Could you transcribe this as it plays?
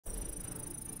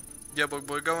Yeah, but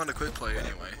we're going to quick play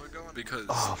anyway. Because...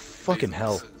 Oh, fucking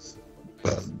hell.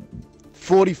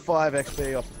 45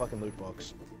 XP off the fucking loot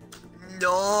box.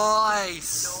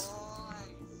 Nice!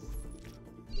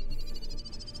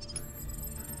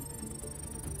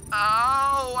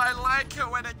 Oh, I like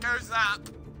it when it goes up.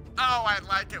 Oh, I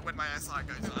like it when my SR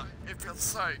goes up. It feels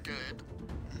so good.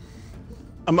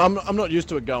 I'm not used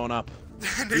to it going up.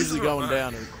 Usually going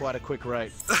down at quite a quick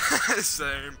rate.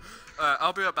 Same.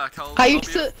 I'll be right back. I'm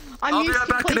used to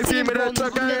back in a few minutes.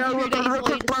 Okay,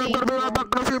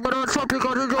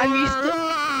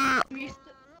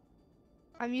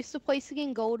 I'm used to placing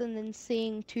in gold and then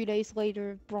seeing 2 days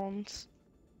later bronze.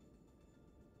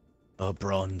 Oh,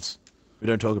 bronze. We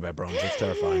don't talk about bronze. That's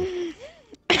terrifying.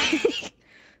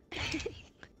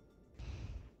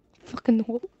 Fucking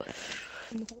hell.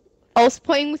 I was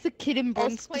playing with a kid in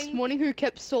bronze this morning who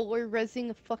kept solo resing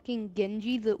a fucking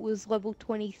Genji that was level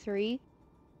 23.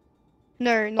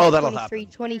 No, not 23,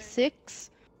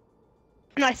 26.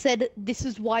 And I said, "This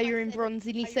is why you're in bronze,"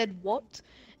 and he said, "What?"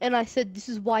 And I said, "This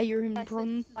is why you're in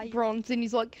bronze," and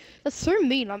he's like, "That's so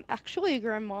mean. I'm actually a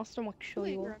grandmaster." I'm like, "Sure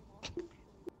you are."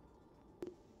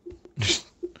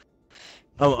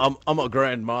 I'm a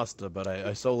grandmaster, but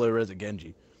I solo res a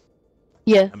Genji.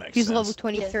 Yeah, that makes he's sense. level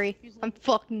 23. I'm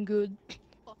fucking good.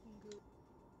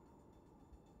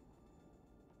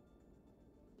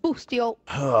 Boostio.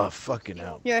 Oh, fucking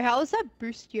hell. Yo, how is that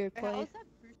Boostio play?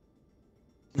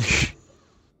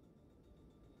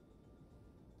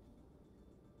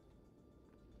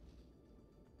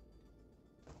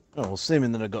 Oh, well,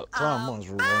 seeming that I got time, might as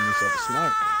well roll myself a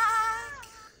smoke.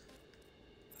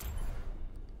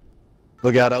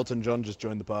 Look out, Elton John just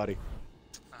joined the party.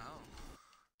 Oh.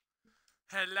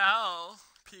 Hello,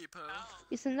 people.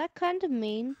 Isn't that kind of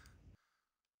mean?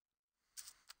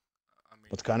 I mean,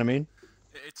 What's kind of mean?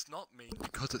 it's not mean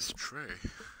because it's true.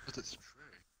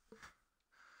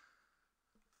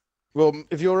 Well,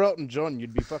 if you were Elton John,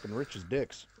 you'd be fucking rich as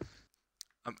dicks.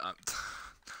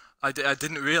 I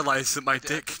didn't realize that my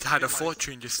dick had a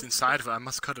fortune just inside of it. I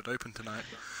must cut it open tonight.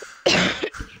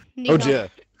 Oh dear.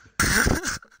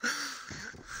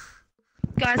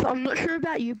 Guys, I'm not sure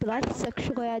about you, but I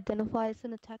sexually identify as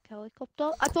an attack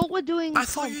helicopter. I thought we're doing. I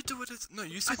thought you do it as... No,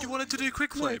 you said you wanted to do quick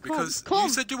play because you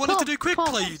said you wanted to do quick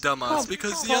play, you dumbass,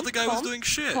 because the other guy was doing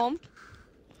shit.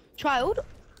 Child.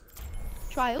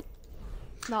 No,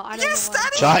 I don't Yes, know.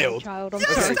 Daddy! Child. I'm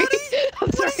Yes, sorry. Daddy!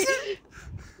 I'm sorry.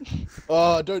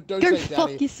 Oh, don't Go say fuck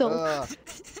daddy. yourself.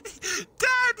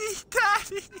 Daddy!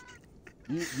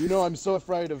 You know I'm so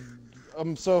afraid of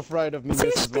me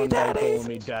missus one day calling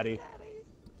me daddy.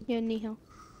 Yeah, Nihil.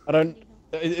 I don't.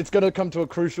 It's gonna come to a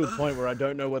crucial point where I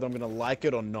don't know whether I'm gonna like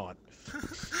it or not.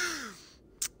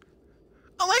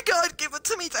 Oh my god, give it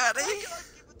to me, Daddy!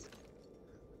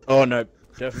 Oh no,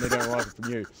 definitely don't like it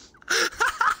from you.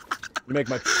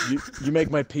 You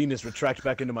make my penis retract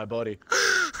back into my body.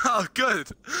 Oh,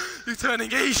 good. You're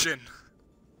turning Asian.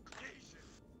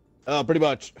 Oh, pretty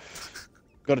much.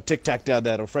 Got a tic tac down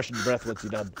there. It'll freshen your breath once you're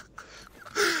done.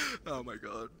 Oh my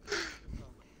god.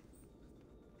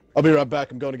 I'll be right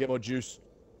back. I'm going to get more juice.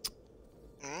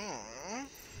 I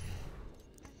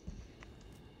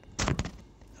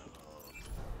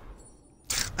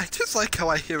just like how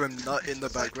I hear him nut in the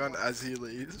background as he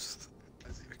leaves.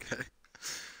 Okay.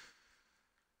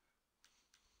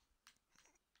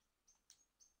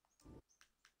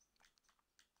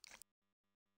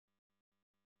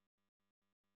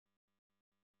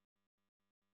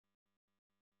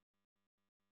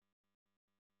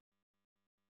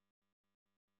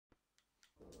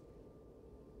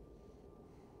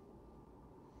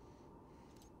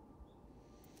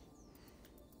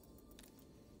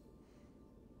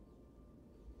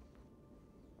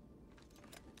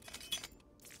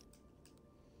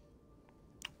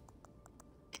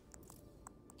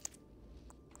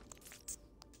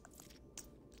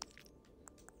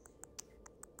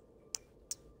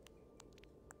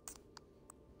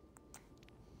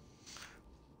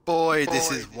 Boy,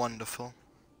 this is wonderful.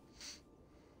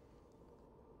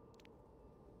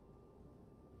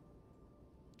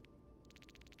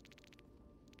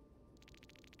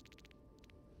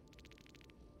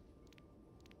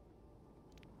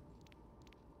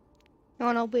 No,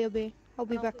 I'll be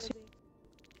back soon.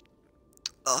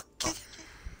 Okay.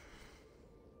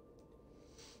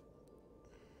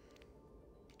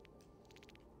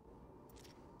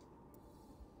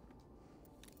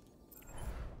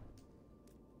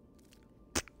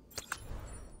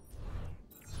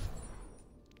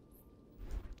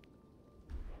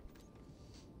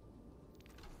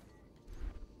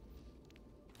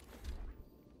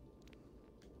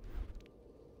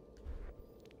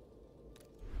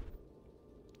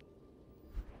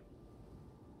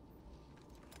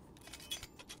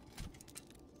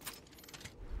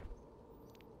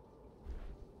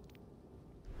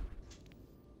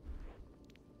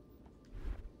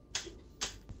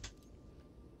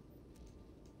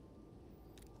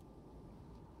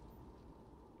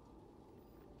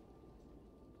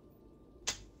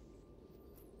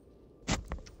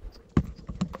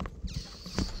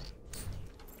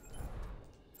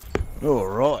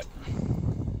 Alright.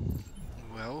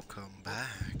 Welcome back.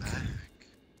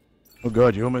 Oh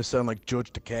god, you almost sound like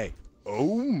George Takei.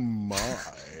 Oh my.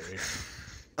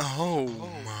 Oh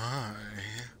my.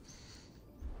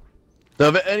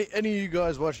 So have any of you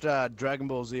guys watched Dragon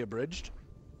Ball Z Abridged?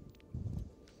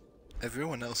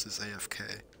 Everyone else is AFK.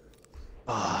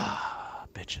 Ah,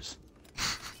 bitches.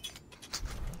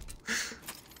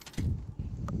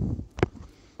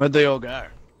 Where'd they all go?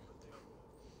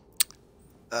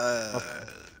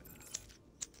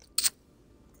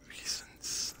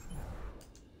 Reasons.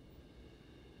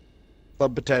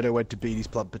 Plum Potato went to beat his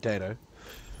Plum Potato.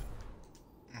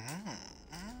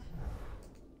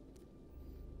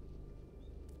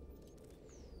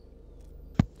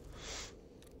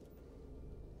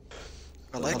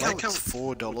 I like how it's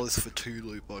 $4 for 2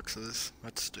 loot boxes.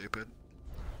 That's stupid.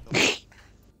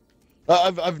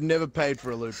 I've never paid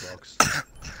for a loot box.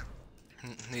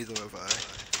 Neither have I.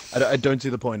 I don't see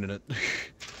the point in it.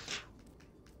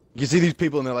 You see these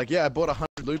people and they're like, yeah, I bought 100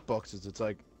 loot boxes. It's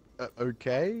like,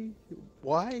 okay,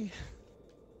 why?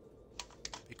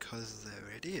 Because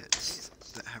they're idiots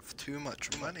that have too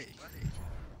much money.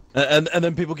 And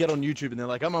then people get on YouTube and they're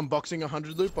like, I'm unboxing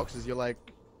 100 loot boxes. You're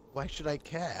like, why should I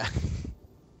care?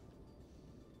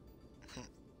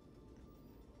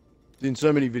 Seen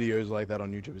so many videos like that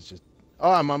on YouTube. It's just,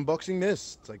 oh, I'm unboxing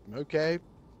this. It's like, okay.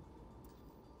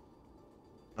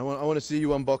 I want to see you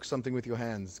unbox something with your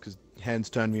hands, because hands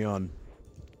turn me on.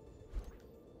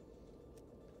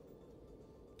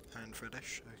 Hand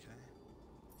fetish, okay.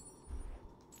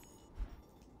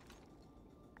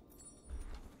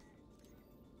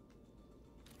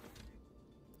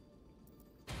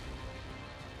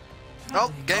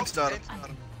 Oh, game started.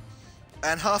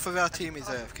 And half of our team is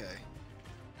AFK.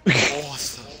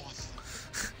 Awesome.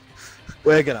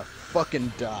 We're gonna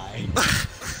fucking die.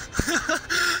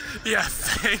 Yeah, I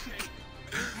think.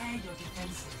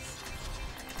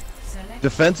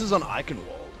 Defenses on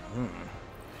Eichenwald.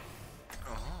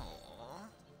 Oh.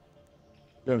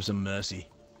 Give him some mercy.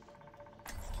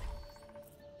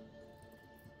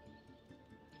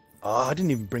 Oh, I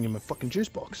didn't even bring him a fucking juice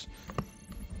box.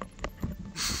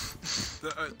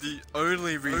 The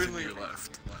only reason you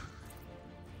left.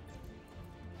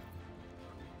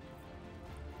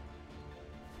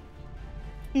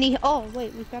 Oh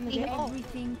wait, we found the game.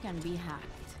 Everything can be hacked.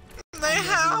 They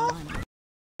have.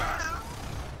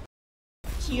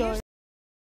 You're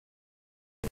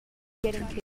getting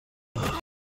kicked.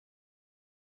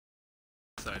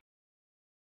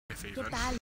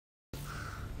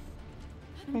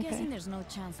 I'm guessing there's no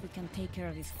chance we can take care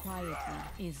of this quietly,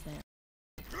 is there?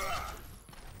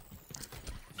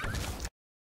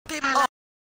 Oh,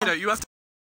 you know, you have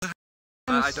to.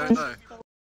 I don't know.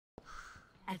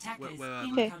 Attackers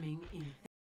incoming in.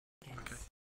 Okay.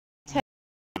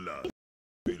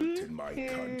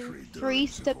 3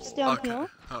 steps down here.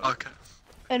 Oh, okay.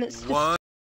 And it's just 1,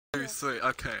 2, 3.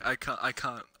 Okay, I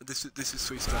can't. This is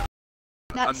 3 steps.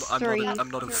 that's 3. I'm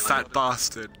not a fat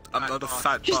bastard. I'm not a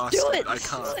fat Just bastard. do it. I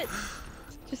can't. Do it.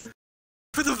 Just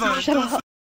For the vote. shut up.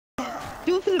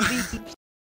 Do it for the beeps.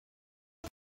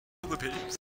 The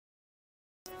peeps.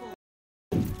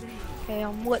 Okay,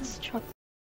 let's chuck.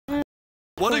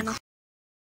 What a.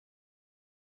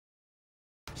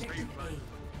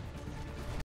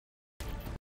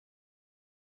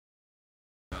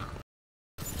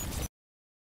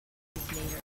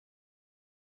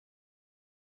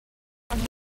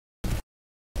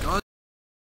 God.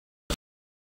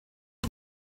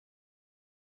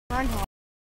 Reinhardt.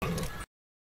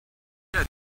 Yeah.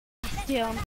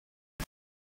 Yeah.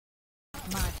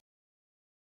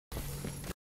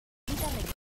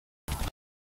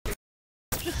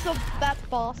 Just that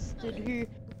bastard who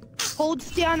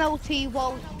holds down LT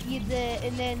while you're there,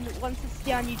 and then once it's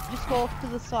down, you just go off to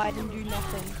the side and do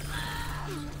nothing.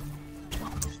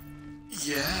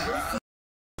 Yeah.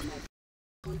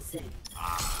 But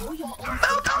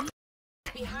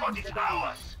it's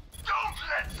ours. Don't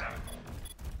let them.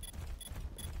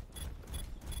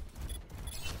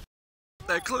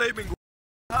 They're claiming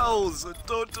house.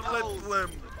 Don't let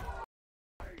them.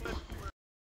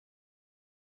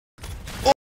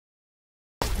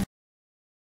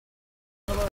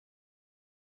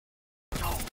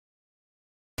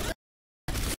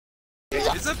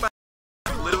 Is it bad?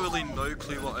 Literally no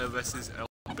clue what OS's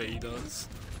LB does,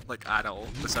 like at all,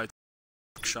 besides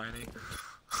shiny.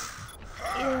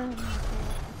 Yeah.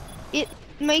 It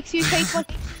makes you take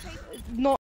like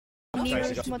not near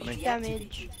as much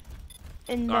damage,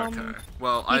 and Okay,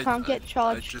 well you can't get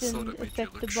charged just thought and it made you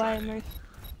look affected by shiny.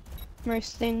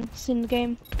 most things in the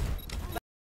game.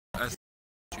 As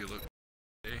you look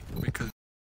shiny, because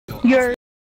You're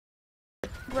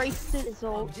Wasted is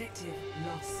all. Objective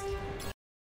lost.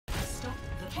 Stop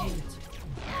the payload.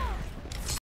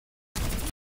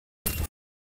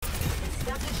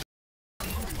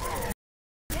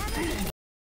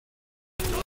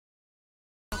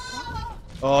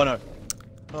 Oh no.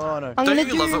 Oh no. I'm Don't gonna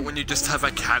you love it when you just have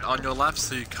a cat on your lap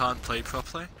so you can't play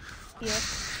properly? Yeah.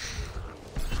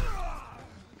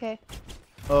 Okay.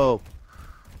 Oh.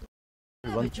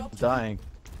 Everyone's dying.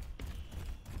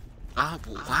 Oh,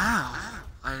 wow.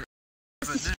 I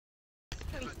never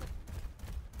knew.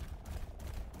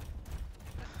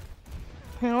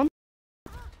 Hang on.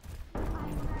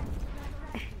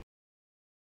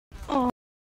 Oh.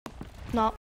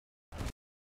 No.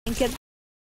 Think it.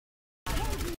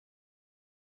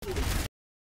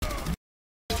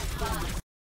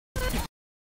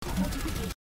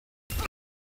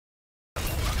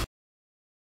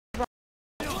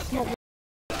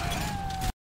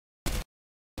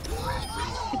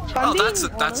 Oh,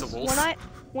 that's a wolf.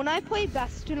 When I play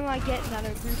Bastion and I get nano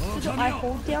boosted, I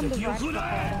hold down the right harder.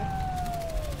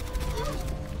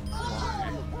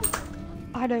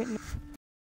 I don't know.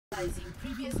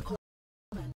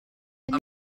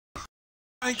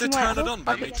 I'm trying to turn it on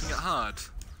by making it hard.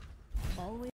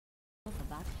 Always the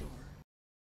back door.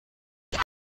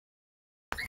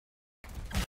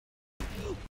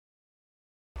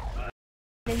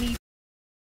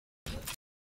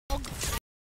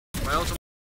 My ultimate.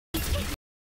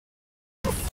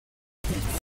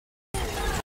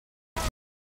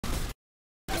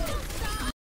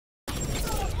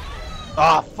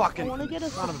 Ah, fucking I wanna get a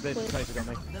son of a bitch. clip. Tracer got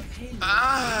me.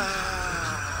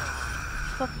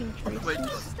 Fucking Tracer. Wait,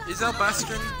 is our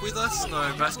Bastion with us?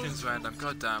 No, Bastion's random.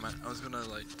 God damn it. I was gonna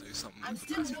like do something with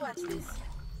the Bastion.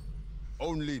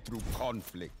 Only through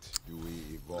conflict do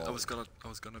we evolve. I was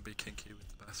gonna be kinky with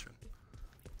the Bastion.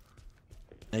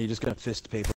 Now you're just gonna fist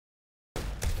people.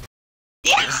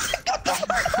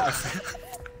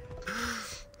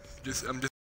 I'm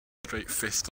just straight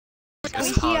fist.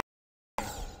 It's hard.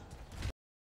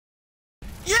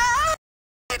 Yeah!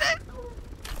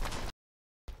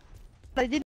 I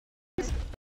didn't.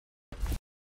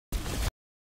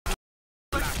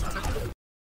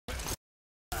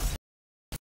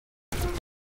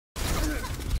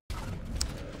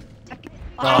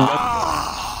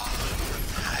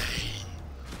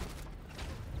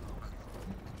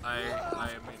 I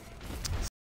am in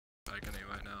agony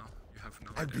right now. You have no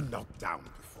I've idea. been knocked down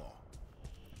before.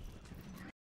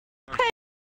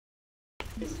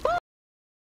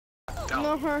 Down.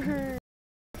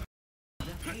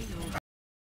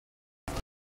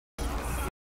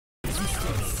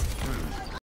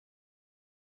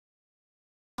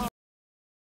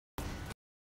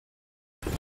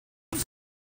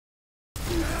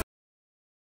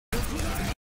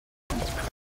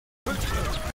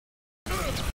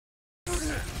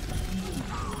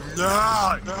 No.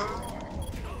 No!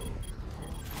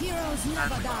 Heroes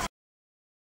never die.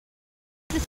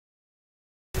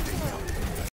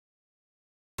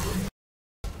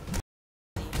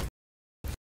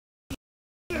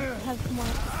 Have more.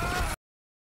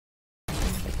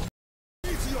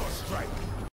 It's your strike.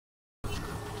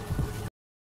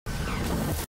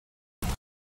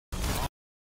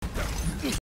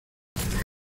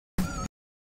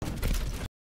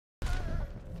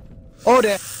 Oh,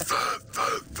 there.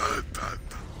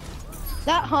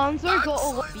 That Hanzo got a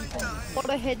lot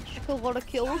of headshots, a lot of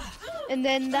kills, and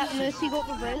then that Mercy got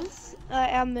the res.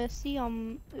 Our Mercy,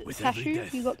 Cashew,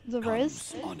 you got the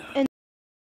res, and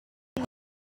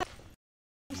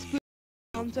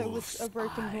Hanzo with a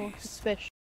broken horse, especially.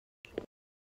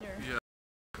 Yeah.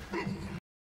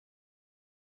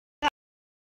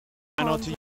 I know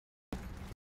to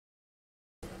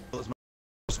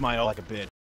smile like a bitch.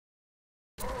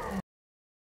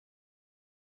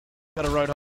 Got a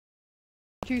road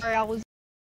 2 hours.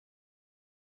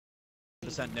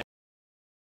 percent net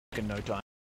in no time.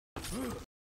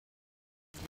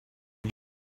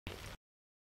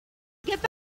 Get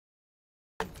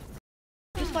back.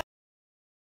 Just like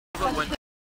But when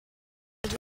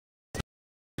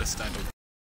the standard.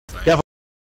 Careful.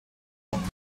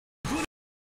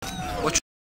 Watch.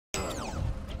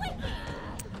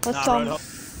 let's Nah, road hop.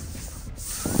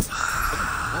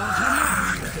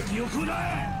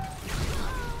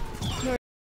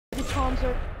 this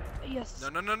Hanzo. Yes. No.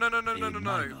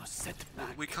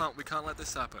 We can't let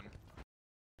this happen.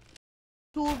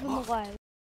 2 of them alive.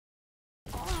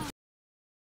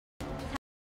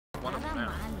 One of them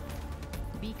now.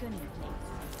 Beacon in place.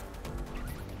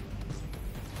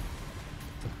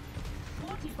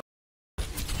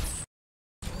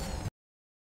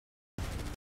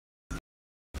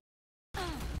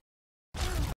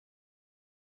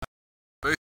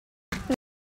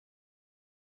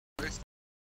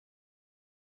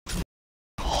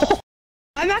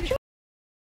 I'm actually.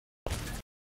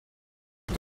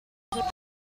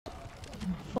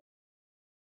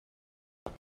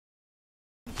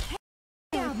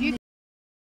 You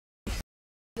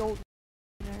old,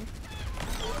 you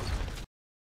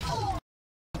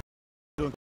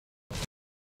know.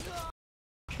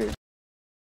 True.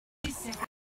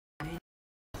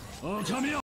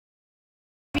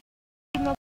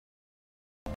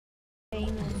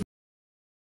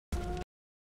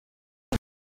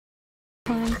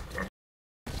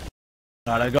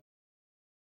 Alright, I got.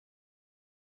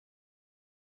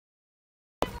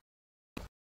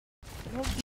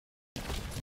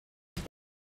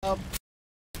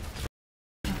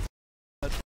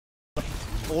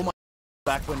 All my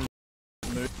back when he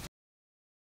moved.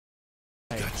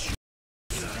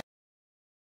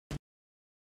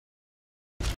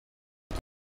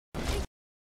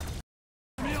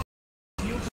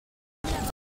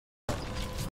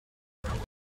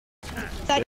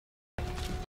 That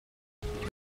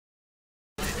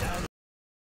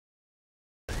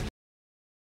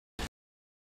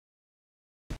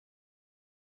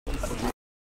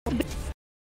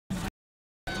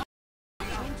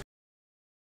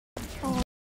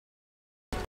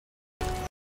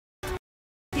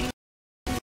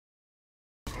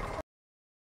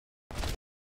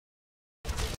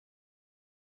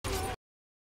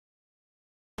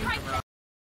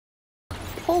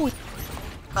holy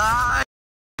Ah,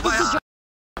 my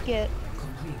get.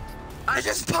 I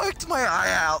just poked my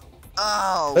eye out.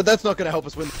 Oh. But that's not gonna help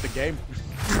us win the game.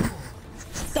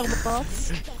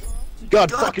 Dumbass.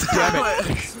 God fucking damn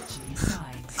it! Switching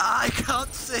sides. I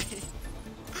can't see.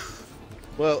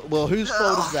 Well, whose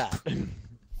fault is that?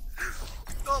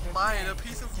 Not mine. A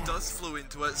piece of dust flew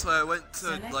into it, so I went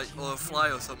to or a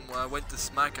fly or something. I went to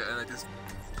smack it, and I just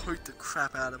poked the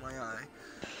crap out of my eye.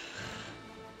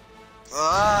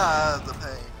 Ah, the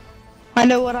pain. I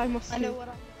know what I must do.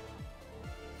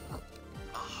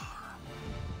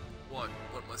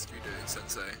 What must you do,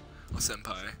 Sensei or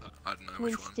Senpai? I don't know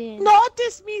which one. Winston.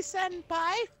 Notice me,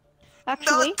 senpai.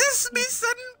 Actually, Not this me,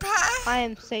 Senpai. I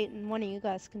am Satan. One of you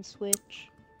guys can switch.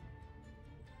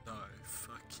 No,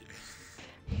 fuck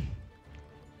you.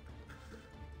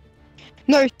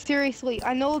 No, seriously.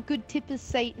 I know a good tip is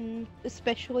Satan,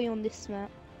 especially on this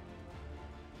map.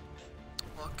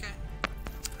 Okay.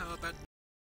 How about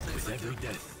With every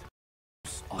death.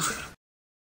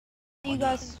 You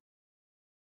guys.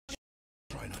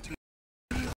 Try not to.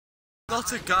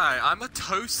 Not a guy. I'm a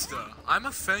toaster. I'm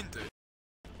offended.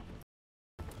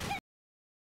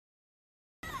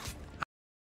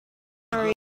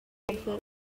 Sorry. No,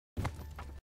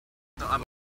 I'm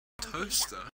a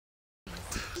toaster.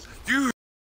 You.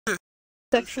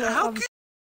 Sexual. How can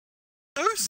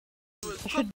toast?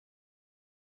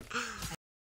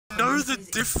 Know the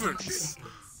difference.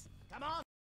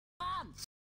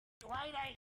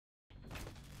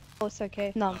 Oh, it's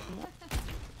okay. No.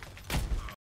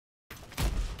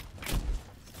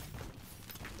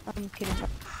 I'm kidding.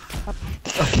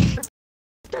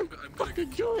 I'm gonna go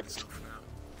kill myself now.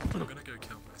 I'm gonna go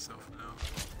kill myself now.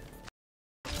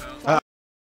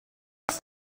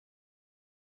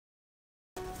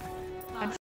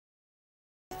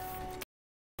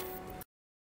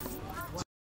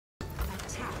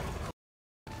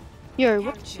 Yo,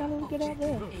 what the hell get out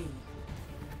there?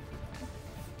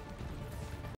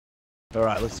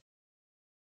 Alright, let's.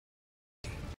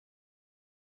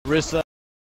 Rissa.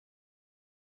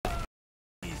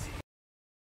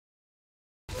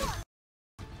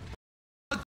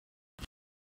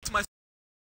 My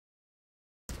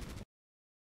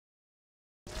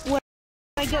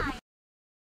I get my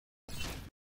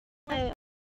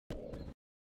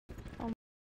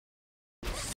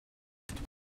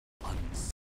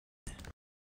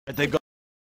They got.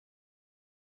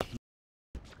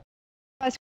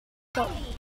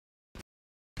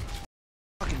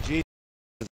 Fucking G.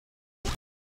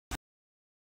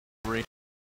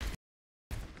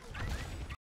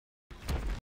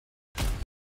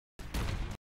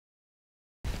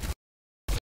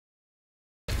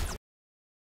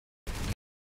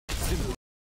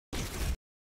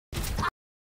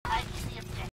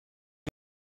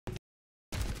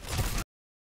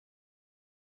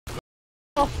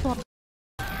 oh fuck.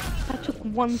 I took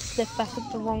one step back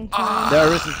at the wrong time. There,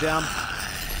 Rissa's down.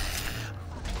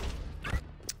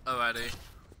 Alrighty.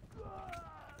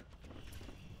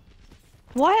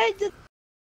 Why did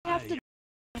I have to?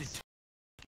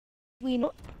 We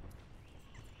not.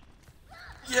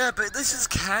 Yeah, but this is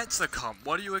Cancer Comp.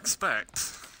 What do you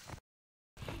expect?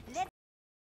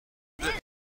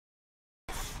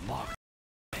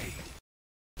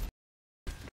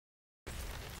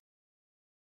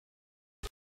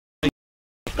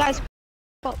 Guys,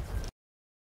 fuck.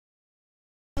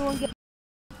 Anyone get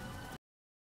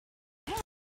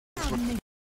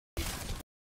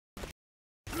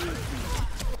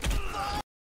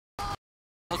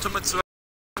Ultimate Surrender.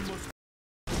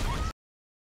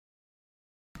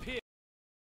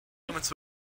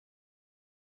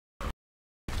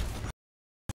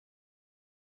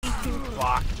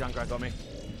 Fuck, Junkrat got me.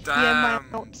 Damn,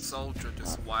 my ult. Soldier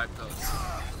just wiped us.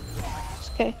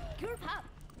 okay.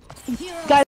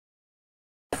 Guys,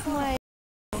 my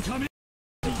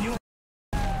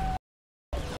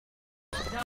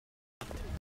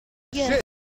yeah. Shit.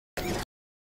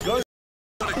 Go.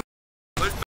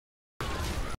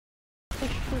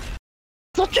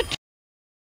 Such a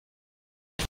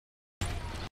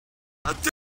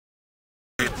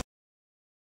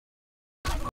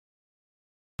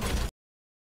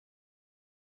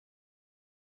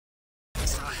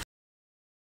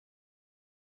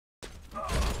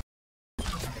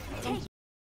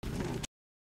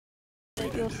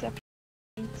your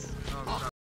seconds. Oh,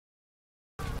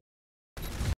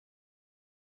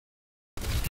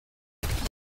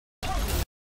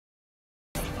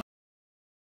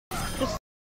 Just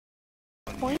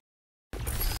point.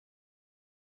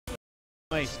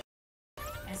 Wait.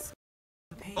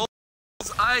 oh,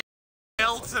 I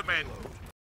ultimate.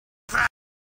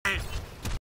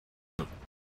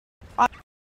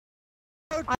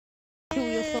 Kill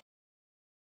yourself.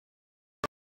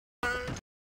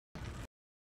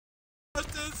 What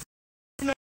is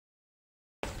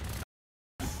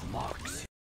Marks.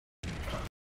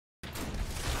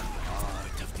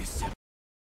 Art of deception.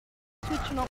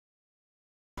 Switching up.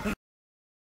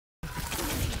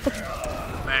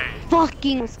 man?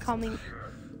 Fucking was coming.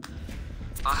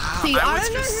 See, I I was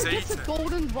don't know just who gets a Satan.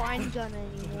 golden vine gun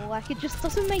anymore. Like, it just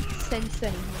doesn't make sense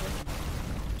anymore.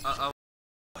 Uh-oh.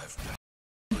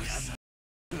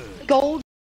 Gold.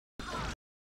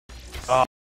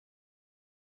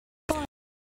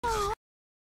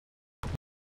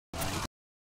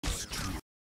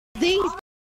 These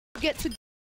get to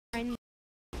vine.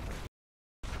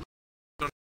 Yeah,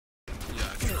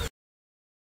 true.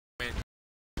 I mean,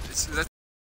 is that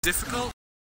difficult?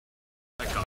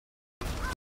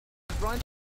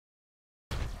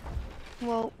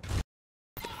 Well.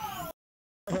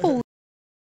 Oh,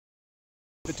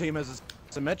 The team has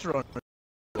a Symmetron.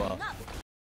 Well,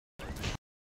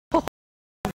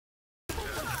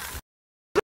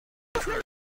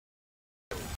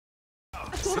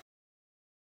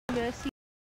 mercy.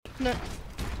 No.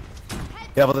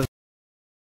 yeah, but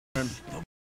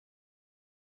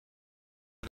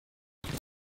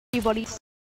Anybody.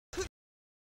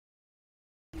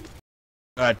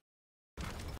 alright.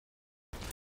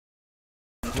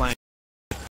 Flank.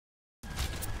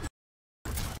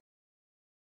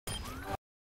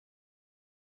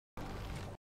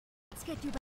 Let's get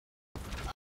you back.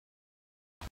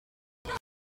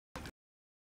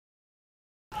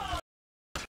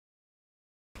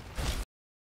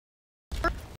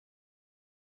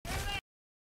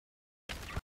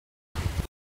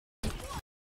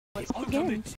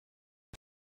 Again.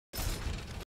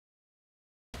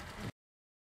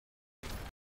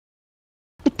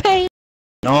 The pain.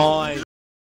 Nice.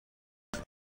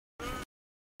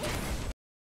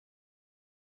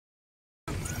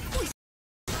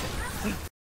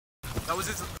 That was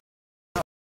his.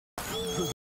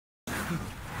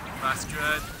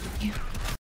 Bastard.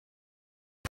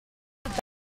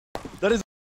 That is.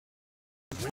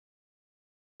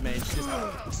 Man, she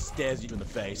just stares you in the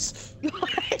face.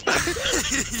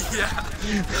 Yeah.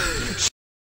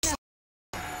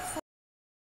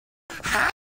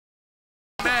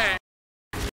 Man,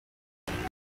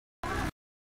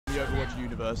 The Overwatch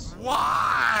universe.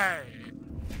 why?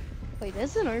 Wait,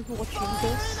 there's an Overwatch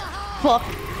universe. Fuck.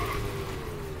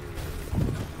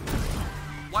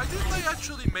 Why didn't they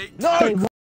actually make No!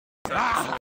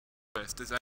 that first? Is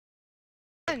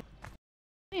that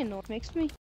You know, it makes me.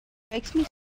 Makes me.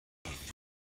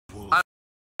 I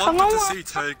Come wanted to on. see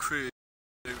Ted Cruz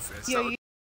do this. Yo, That you.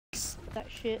 was- That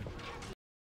shit.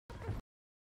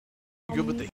 Good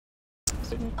with the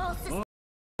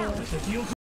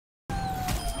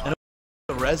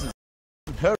resin.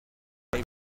 Her.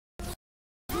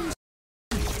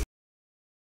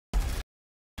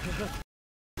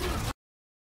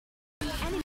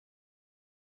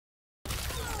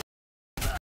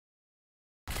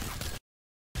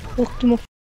 Walked him off.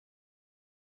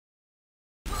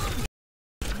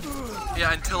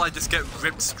 Yeah, until I just get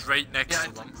ripped straight next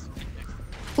to them.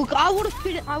 Look, I wanna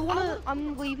finish.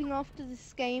 I'm leaving after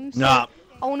this game. So Nah.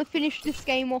 I wanna finish this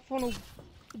game off on a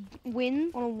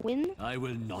win. On a win. I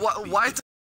will not. Why do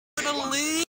you gonna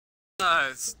leave?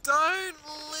 Guys, don't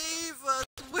leave us.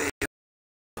 We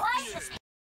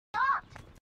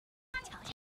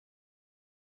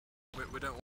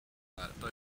don't want that.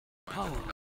 Power.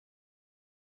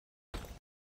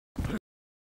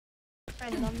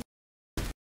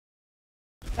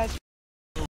 Guys.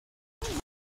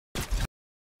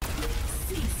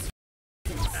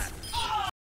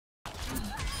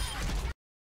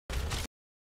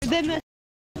 Them.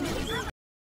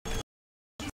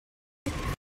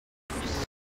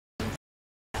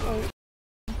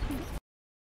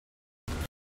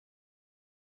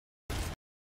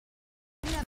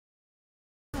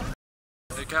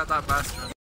 Take out that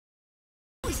bastard.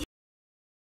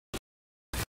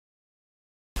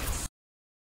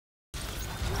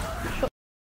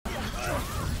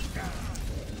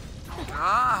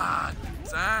 God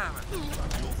damn it.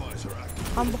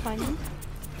 I'm behind you.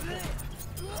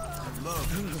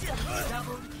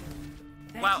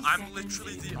 Wow, I'm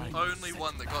literally the only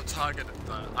one that got targeted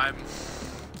though. I'm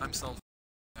salty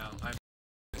now. I'm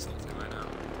salty right now.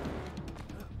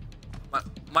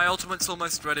 My ultimate's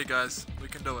almost ready, guys. We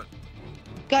can do it.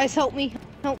 Guys, help me.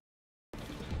 Help.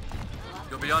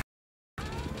 You'll be on.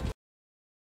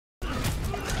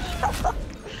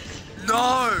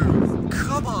 No!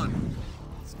 Come on!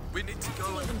 We need to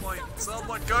go at the point.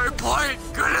 Someone go point!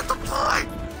 Get at the point!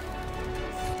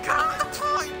 Get at the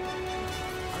point!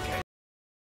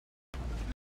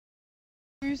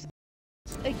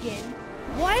 Again.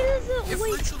 Why does it You've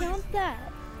always literally- count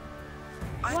that?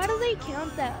 Why do they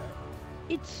count that?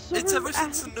 It's so It's ever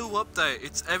since the new update.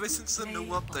 It's ever since the new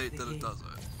update that it does it.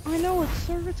 I know, it's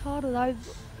so retarded.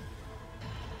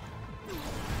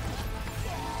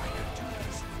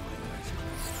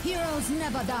 Heroes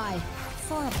never die.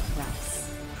 For a price.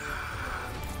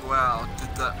 Wow,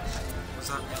 was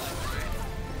that really?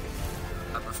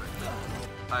 I'm affected.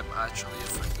 I'm actually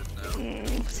affected now.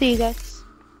 See you guys.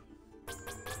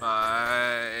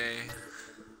 Bye.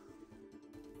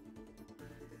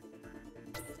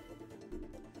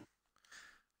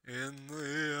 In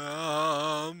the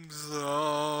arms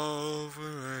of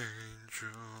an angel.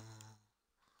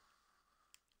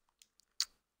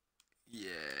 Yay.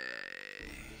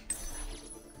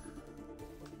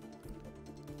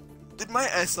 Did my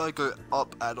SI go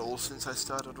up at all since I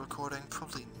started recording?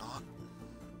 Probably not.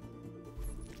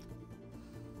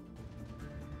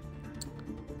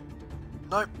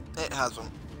 Nope, it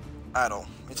hasn't. At all.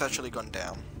 It's actually gone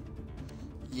down.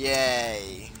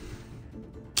 Yay.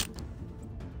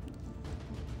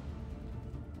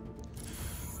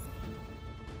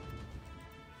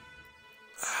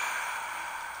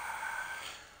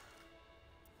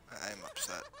 I'm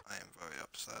upset. I am very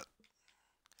upset.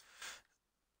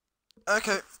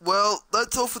 Okay, well,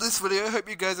 that's all for this video. Hope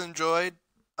you guys enjoyed.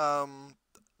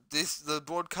 The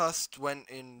broadcast went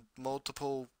in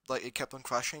multiple, like, it kept on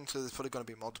crashing, so there's probably going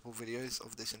to be multiple videos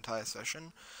of this entire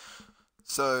session.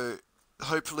 So,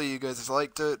 hopefully you guys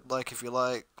liked it. Like if you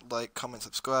like, comment,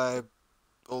 subscribe,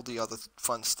 all the other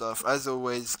fun stuff. As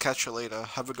always, catch you later.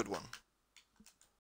 Have a good one.